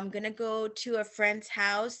 "Mom, I'm gonna go to a friend's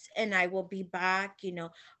house and I will be back,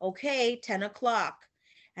 okay, 10 o'clock."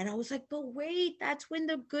 And I was like, but wait, that's when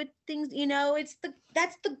the good things,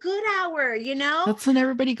 that's the good hour, That's when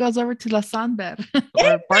everybody goes over to La Sanber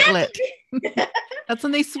or Bartlett. Exactly. That's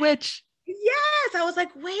when they switch. Yes. I was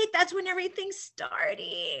like, wait, that's when everything's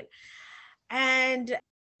starting. And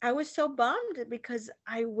I was so bummed because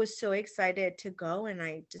I was so excited to go and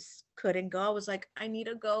I just couldn't go. I was like, I need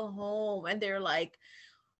to go home. And they're like,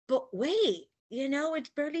 but wait, it's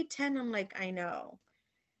barely 10. I'm like, I know.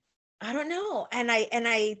 I don't know. And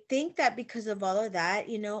I think that because of all of that,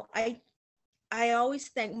 I always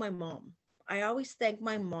thank my mom. I always thank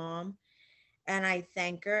my mom, and I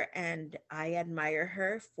thank her and I admire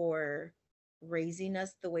her for raising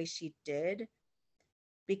us the way she did,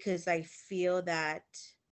 because I feel that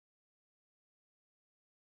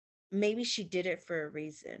maybe she did it for a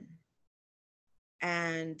reason.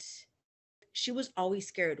 And she was always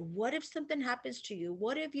scared. What if something happens to you?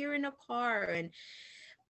 What if you're in a car and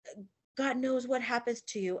God knows what happens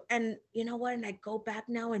to you? And you know what? And I go back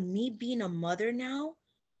now, and me being a mother now,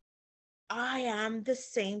 I am the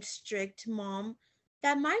same strict mom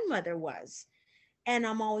that my mother was. And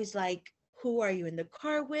I'm always like, who are you in the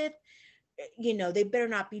car with? They better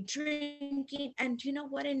not be drinking. And you know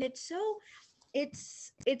what? And it's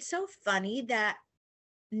so funny that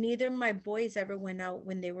neither of my boys ever went out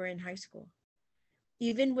when they were in high school.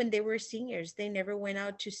 Even when they were seniors, they never went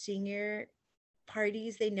out to senior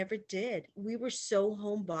parties. They never did. We were so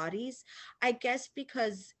homebodies. I guess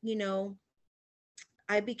because,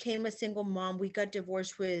 I became a single mom. We got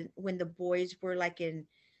divorced when the boys were like in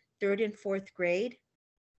third and fourth grade.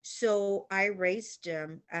 So I raised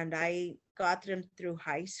them and I got them through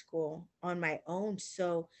high school on my own.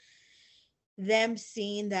 So them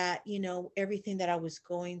seeing that, everything that I was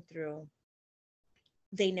going through,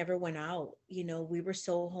 they never went out. We were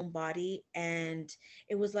so homebody, and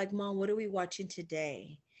it was like, Mom, what are we watching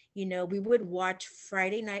today? We would watch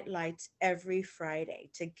Friday Night Lights every Friday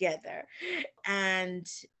together. And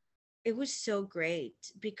it was so great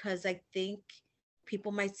because I think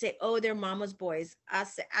people might say, oh, they're mama's boys. I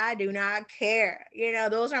say, I do not care.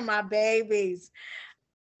 Those are my babies.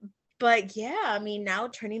 But yeah, I mean, now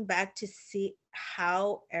turning back to see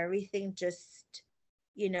how everything just,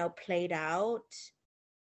 played out.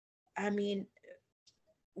 I mean,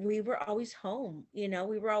 we were always home, we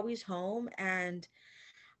were always home. And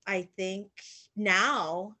I think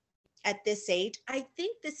now at this age, I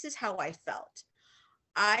think this is how I felt.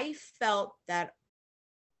 I felt that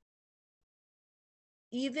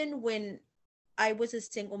even when I was a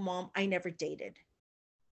single mom, I never dated.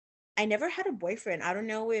 I never had a boyfriend. I don't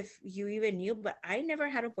know if you even knew, but I never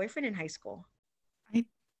had a boyfriend in high school. I,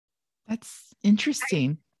 that's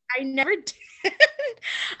interesting. I never did.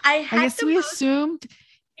 I I had guess the most,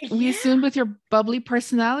 we yeah, assumed with your bubbly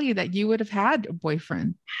personality that you would have had a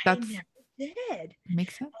boyfriend. I That's never did.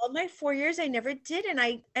 makes sense. All my 4 years, I never did.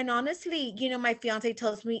 And honestly, my fiance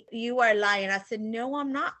tells me, you are lying. I said, no,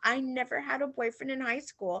 I'm not. I never had a boyfriend in high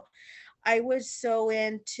school. I was so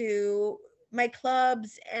into my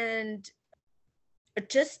clubs and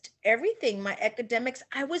just everything, my academics.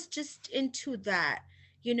 I was just into that.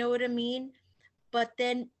 You know what I mean? But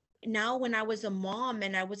then now, when I was a mom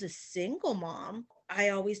and I was a single mom, I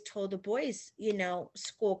always told the boys,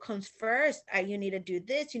 school comes first. You need to do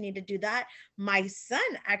this, you need to do that. My son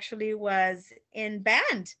actually was in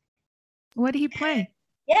band. What did he play?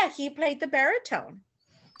 Yeah, he played the baritone.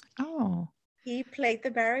 Oh, He played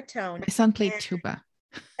the baritone. my son played tuba.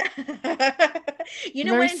 You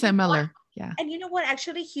know Very what? similar. Yeah. And you know what?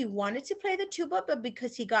 Actually, he wanted to play the tuba, but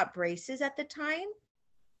because he got braces at the time,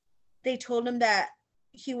 they told him that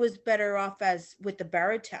he was better off as with the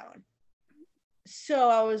baritone. So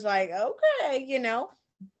I was like, okay,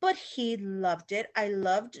 but he loved it. I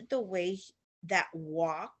loved the way that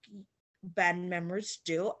walk band members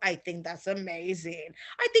do. I think that's amazing.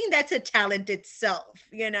 I think that's a talent itself.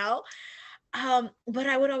 But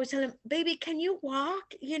I would always tell him, baby, can you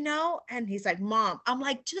walk? And he's like, Mom. I'm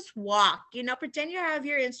like, just walk, pretend you have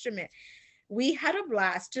your instrument. We had a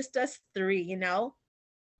blast, just us three.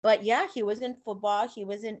 But yeah, he was in football, he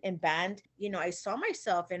was in band. I saw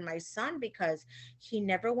myself in my son because he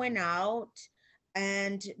never went out.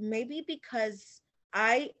 And maybe because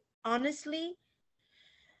I honestly,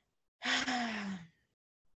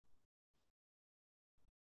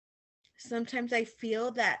 sometimes I feel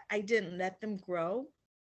that I didn't let them grow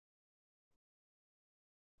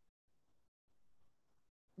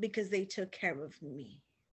because they took care of me.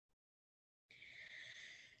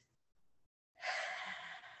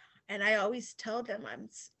 And I always tell them,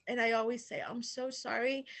 and I always say, I'm so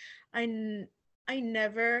sorry. I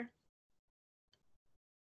never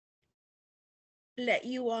let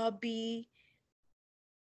you all be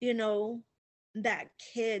you know, that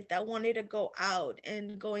kid that wanted to go out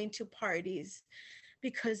and going to parties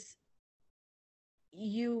because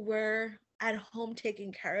you were at home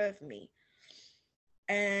taking care of me.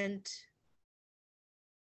 And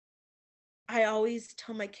I always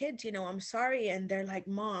tell my kids, I'm sorry. And they're like,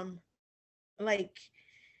 Mom, like,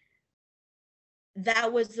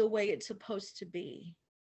 that was the way it's supposed to be,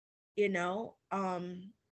 you know?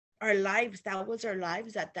 Our lives, that was our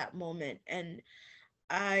lives at that moment. And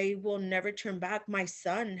I will never turn back. My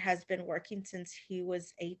son has been working since he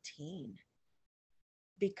was 18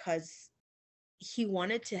 because he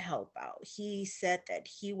wanted to help out. He said that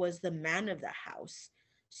he was the man of the house.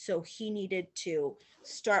 So he needed to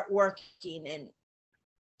start working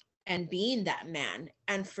and being that man.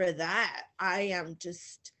 And for that, I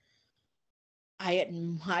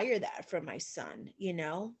admire that from my son,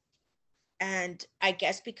 And I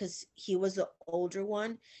guess because he was the older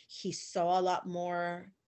one, he saw a lot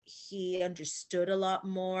more, he understood a lot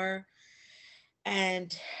more,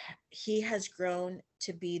 and he has grown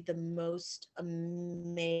to be the most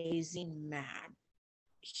amazing man.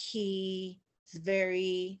 He is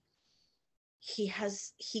very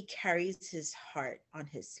he carries his heart on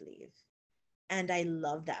his sleeve. And I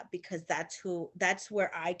love that because that's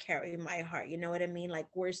where I carry my heart. You know what I mean? Like,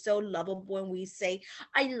 we're so lovable and we say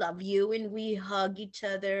I love you and we hug each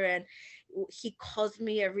other, and he calls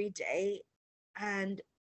me every day. And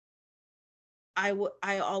I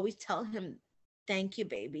always tell him, thank you,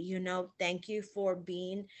 baby, thank you for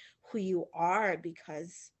being who you are.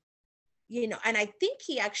 Because and I think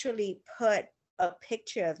he actually put a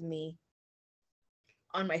picture of me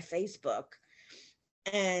on my Facebook,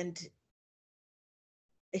 and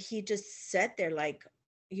he just said there, like,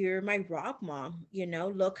 you're my rock, Mom,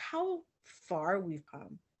 look how far we've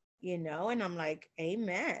come, and I'm like,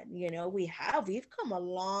 amen. We've come a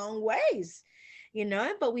long ways,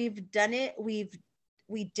 but we've done it, we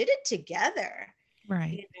did it together,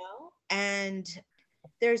 Right. and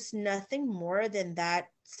there's nothing more than that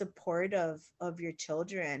support of your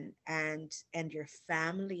children and your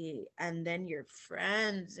family and then your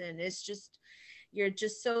friends. And it's just, you're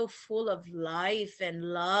just so full of life and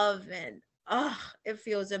love, and it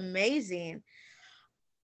feels amazing.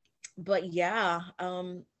 But yeah,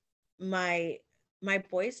 my my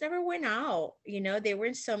boys never went out. They were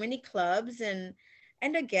in so many clubs, and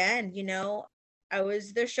again, I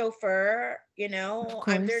was their chauffeur, Of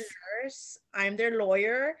I'm their course. nurse, I'm their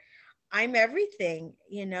lawyer, I'm everything,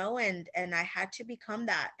 and I had to become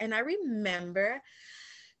that. And I remember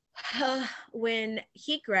when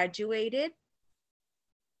he graduated,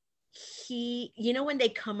 when they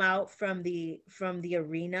come out from the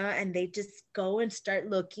arena and they just go and start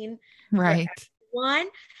looking for Right. everyone,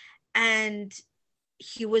 and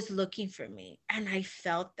he was looking for me, and I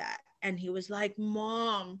felt that. And he was like,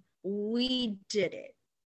 Mom, we did it.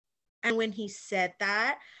 And when he said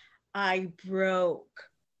that, I broke,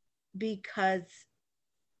 because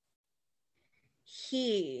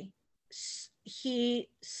he he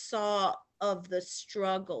saw of the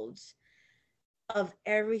struggles of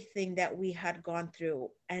everything that we had gone through,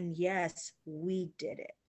 and yes, we did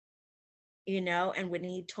it. And when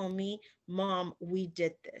he told me, Mom, we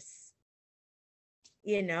did this,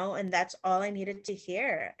 and that's all I needed to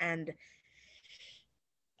hear. And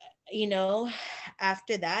you know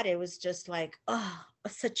after that, it was just like, oh,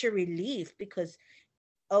 such a relief, because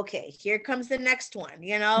okay, here comes the next one,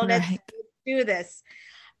 let's Right. do this.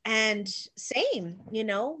 And same,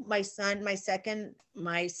 my son, my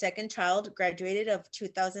second child graduated of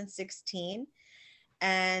 2016,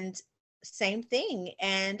 and same thing.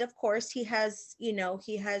 And of course, he has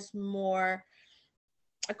more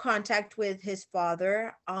contact with his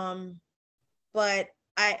father, but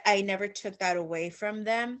I never took that away from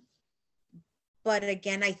them. But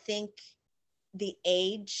again, I think the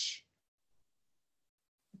age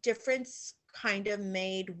difference kind of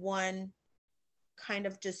made one kind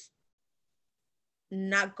of just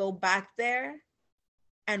not go back there,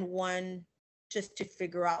 and one just to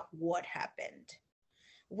figure out what happened,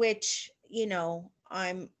 which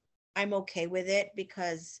I'm okay with it,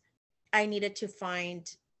 because I needed to find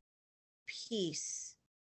peace,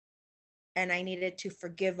 and I needed to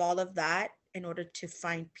forgive all of that in order to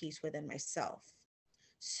find peace within myself.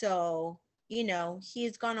 So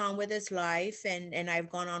he's gone on with his life, and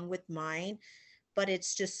I've gone on with mine. But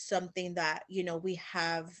it's just something that we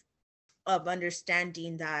have of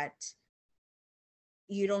understanding, that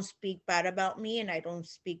you don't speak bad about me and I don't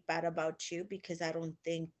speak bad about you, because I don't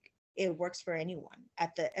think it works for anyone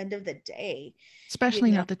at the end of the day. you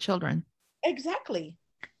Especially know not the children. exactly.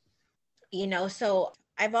 So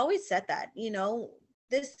I've always said that,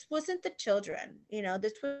 this wasn't the children,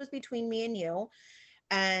 this was between me and you.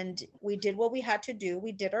 And we did what we had to do.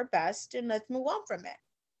 We did our best, and let's move on from it.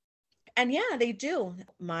 And yeah, they do.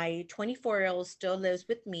 My 24-year-old still lives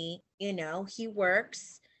with me. He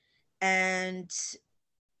works, and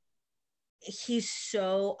he's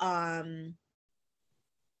so how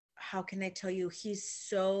can I tell you? He's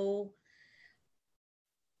so,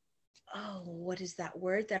 oh, what is that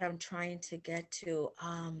word that I'm trying to get to?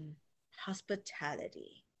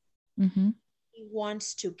 Hospitality. Mm-hmm. He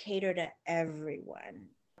wants to cater to everyone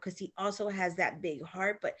because he also has that big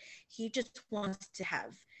heart, but he just wants to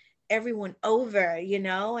have everyone over,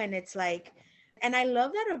 and it's like, and I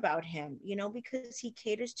love that about him, because he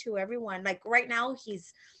caters to everyone. Like right now,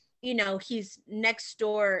 he's next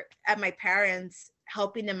door at my parents,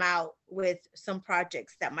 helping them out with some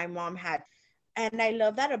projects that my mom had. And I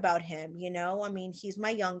love that about him, I mean, he's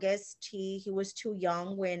my youngest. He was too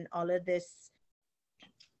young when all of this,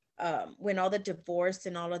 when all the divorce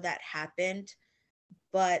and all of that happened.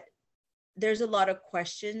 But there's a lot of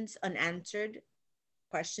questions, unanswered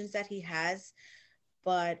questions that he has.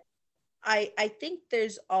 But I think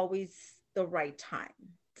there's always the right time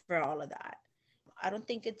for all of that. I don't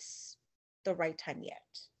think it's the right time yet.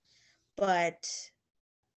 But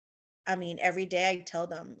I mean, every day I tell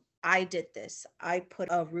them, I did this. I put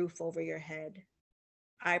a roof over your head.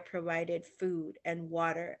 I provided food and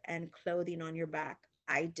water and clothing on your back.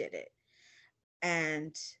 I did it.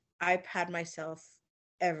 And I pat myself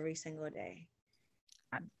every single day.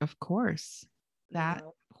 Of course. You That,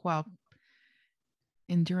 know, while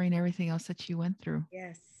enduring everything else that you went through.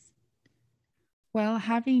 yes. Well,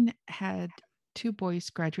 having had two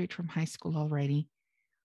boys graduate from high school already,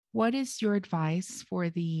 what is your advice for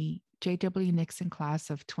the J.W. Nixon class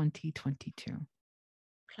of 2022?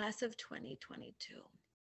 Class of 2022.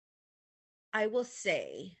 I will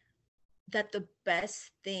say that the best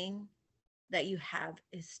thing that you have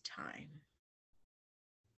is time.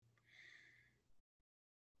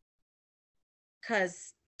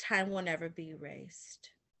 Because time will never be erased.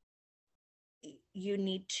 You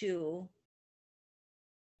need to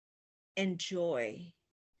enjoy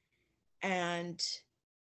and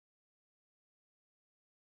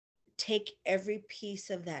take every piece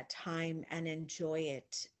of that time and enjoy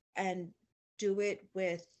it, and do it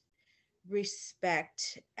with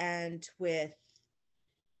respect, and with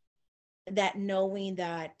that knowing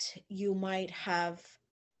that you might have,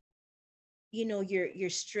 your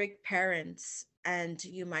strict parents, and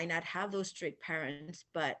you might not have those strict parents.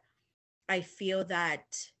 But I feel that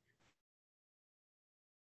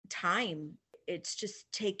time, it's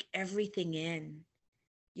just take everything in,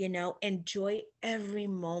 enjoy every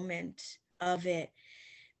moment of it,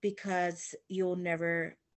 because you'll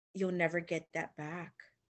never get that back.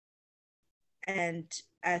 And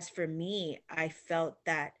as for me, I felt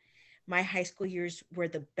that my high school years were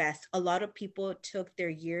the best. A lot of people took their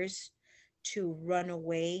years to run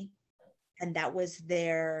away, and that was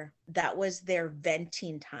their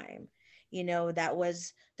venting time. That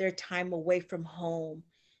was their time away from home.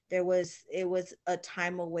 It was a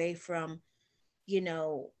time away from, you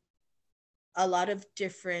know, a lot of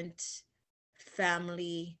different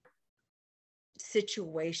family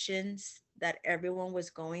situations that everyone was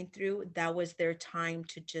going through. That was their time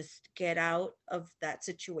to just get out of that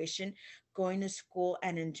situation, going to school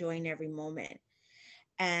and enjoying every moment.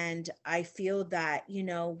 And I feel that,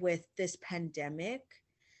 with this pandemic,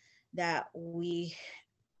 that we,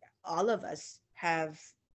 all of us, have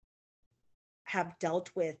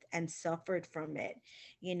dealt with and suffered from it,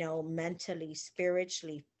 mentally,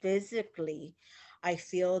 spiritually, physically. I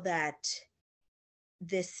feel that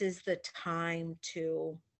this is the time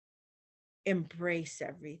to embrace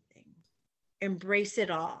everything, embrace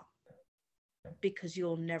it all, because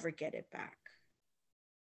you'll never get it back.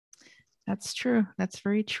 That's true. That's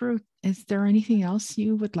very true. Is there anything else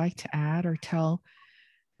you would like to add or tell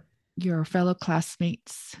your fellow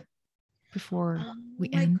classmates before Oh we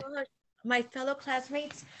my end? gosh, my fellow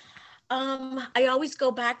classmates. I always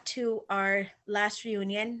go back to our last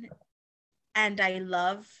reunion, and I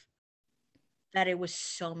love that it was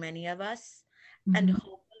so many of us. And Mhm.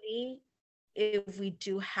 hopefully, if we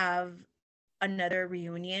do have another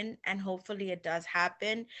reunion, and hopefully it does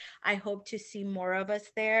happen, I hope to see more of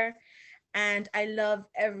us there. And I love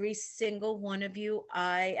every single one of you.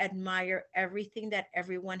 I admire everything that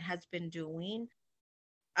everyone has been doing.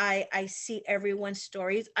 I see everyone's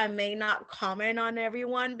stories. I may not comment on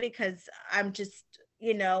everyone because I'm just,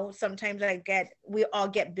 sometimes we all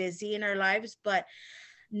get busy in our lives. But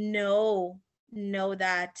know know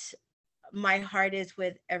that my heart is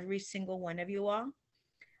with every single one of you all.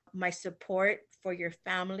 My support for your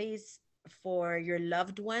families for your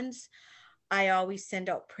loved ones. I always send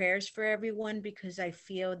out prayers for everyone because I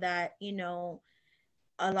feel that,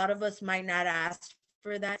 a lot of us might not ask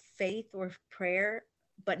for that faith or prayer,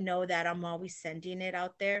 but know that I'm always sending it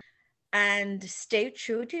out there. And stay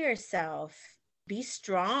true to yourself, be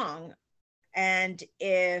strong. And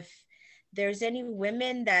if there's any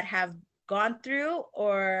women that have gone through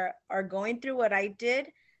or are going through what I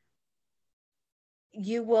did,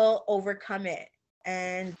 you will overcome it.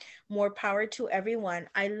 And more power to everyone.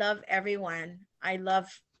 I love everyone. I love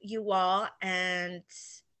you all. And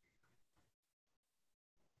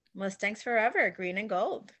Mustangs forever, green and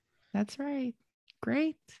gold. That's right.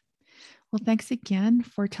 Great. Well, thanks again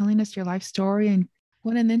for telling us your life story, and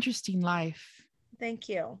what an interesting life. Thank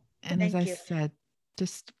you. And as Thank I you. said,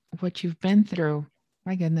 just what you've been through.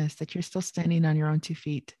 My goodness, that you're still standing on your own 2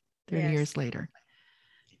 feet 30 Yes. years later.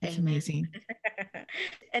 It's Amen. amazing.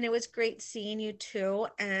 And it was great seeing you too.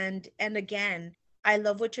 And again, I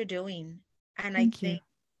love what you're doing. And I Thank you. think,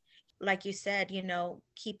 like you said,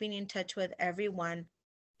 keeping in touch with everyone,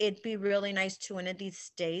 it'd be really nice to one of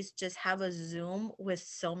these days just have a Zoom with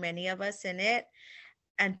so many of us in it,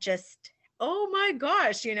 and just, oh my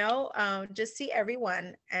gosh, just see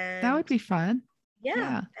everyone. That And would be fun. yeah,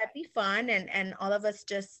 Yeah. that'd be fun. And all of us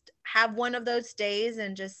just have one of those days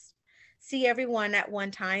and just see everyone at one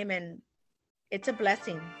time. And it's a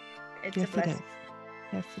blessing. It's Yes, a blessing. it is.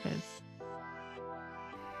 Yes, it is.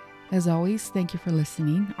 As always, thank you for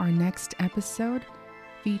listening. Our next episode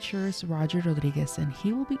features Roger Rodriguez, and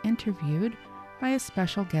he will be interviewed by a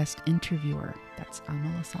special guest interviewer. That's Alma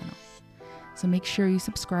Lozano. So make sure you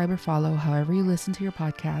subscribe or follow however you listen to your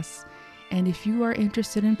podcasts. And if you are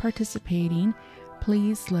interested in participating,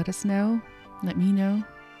 please let us know. Let me know.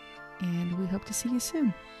 And we hope to see you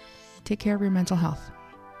soon. Take care of your mental health.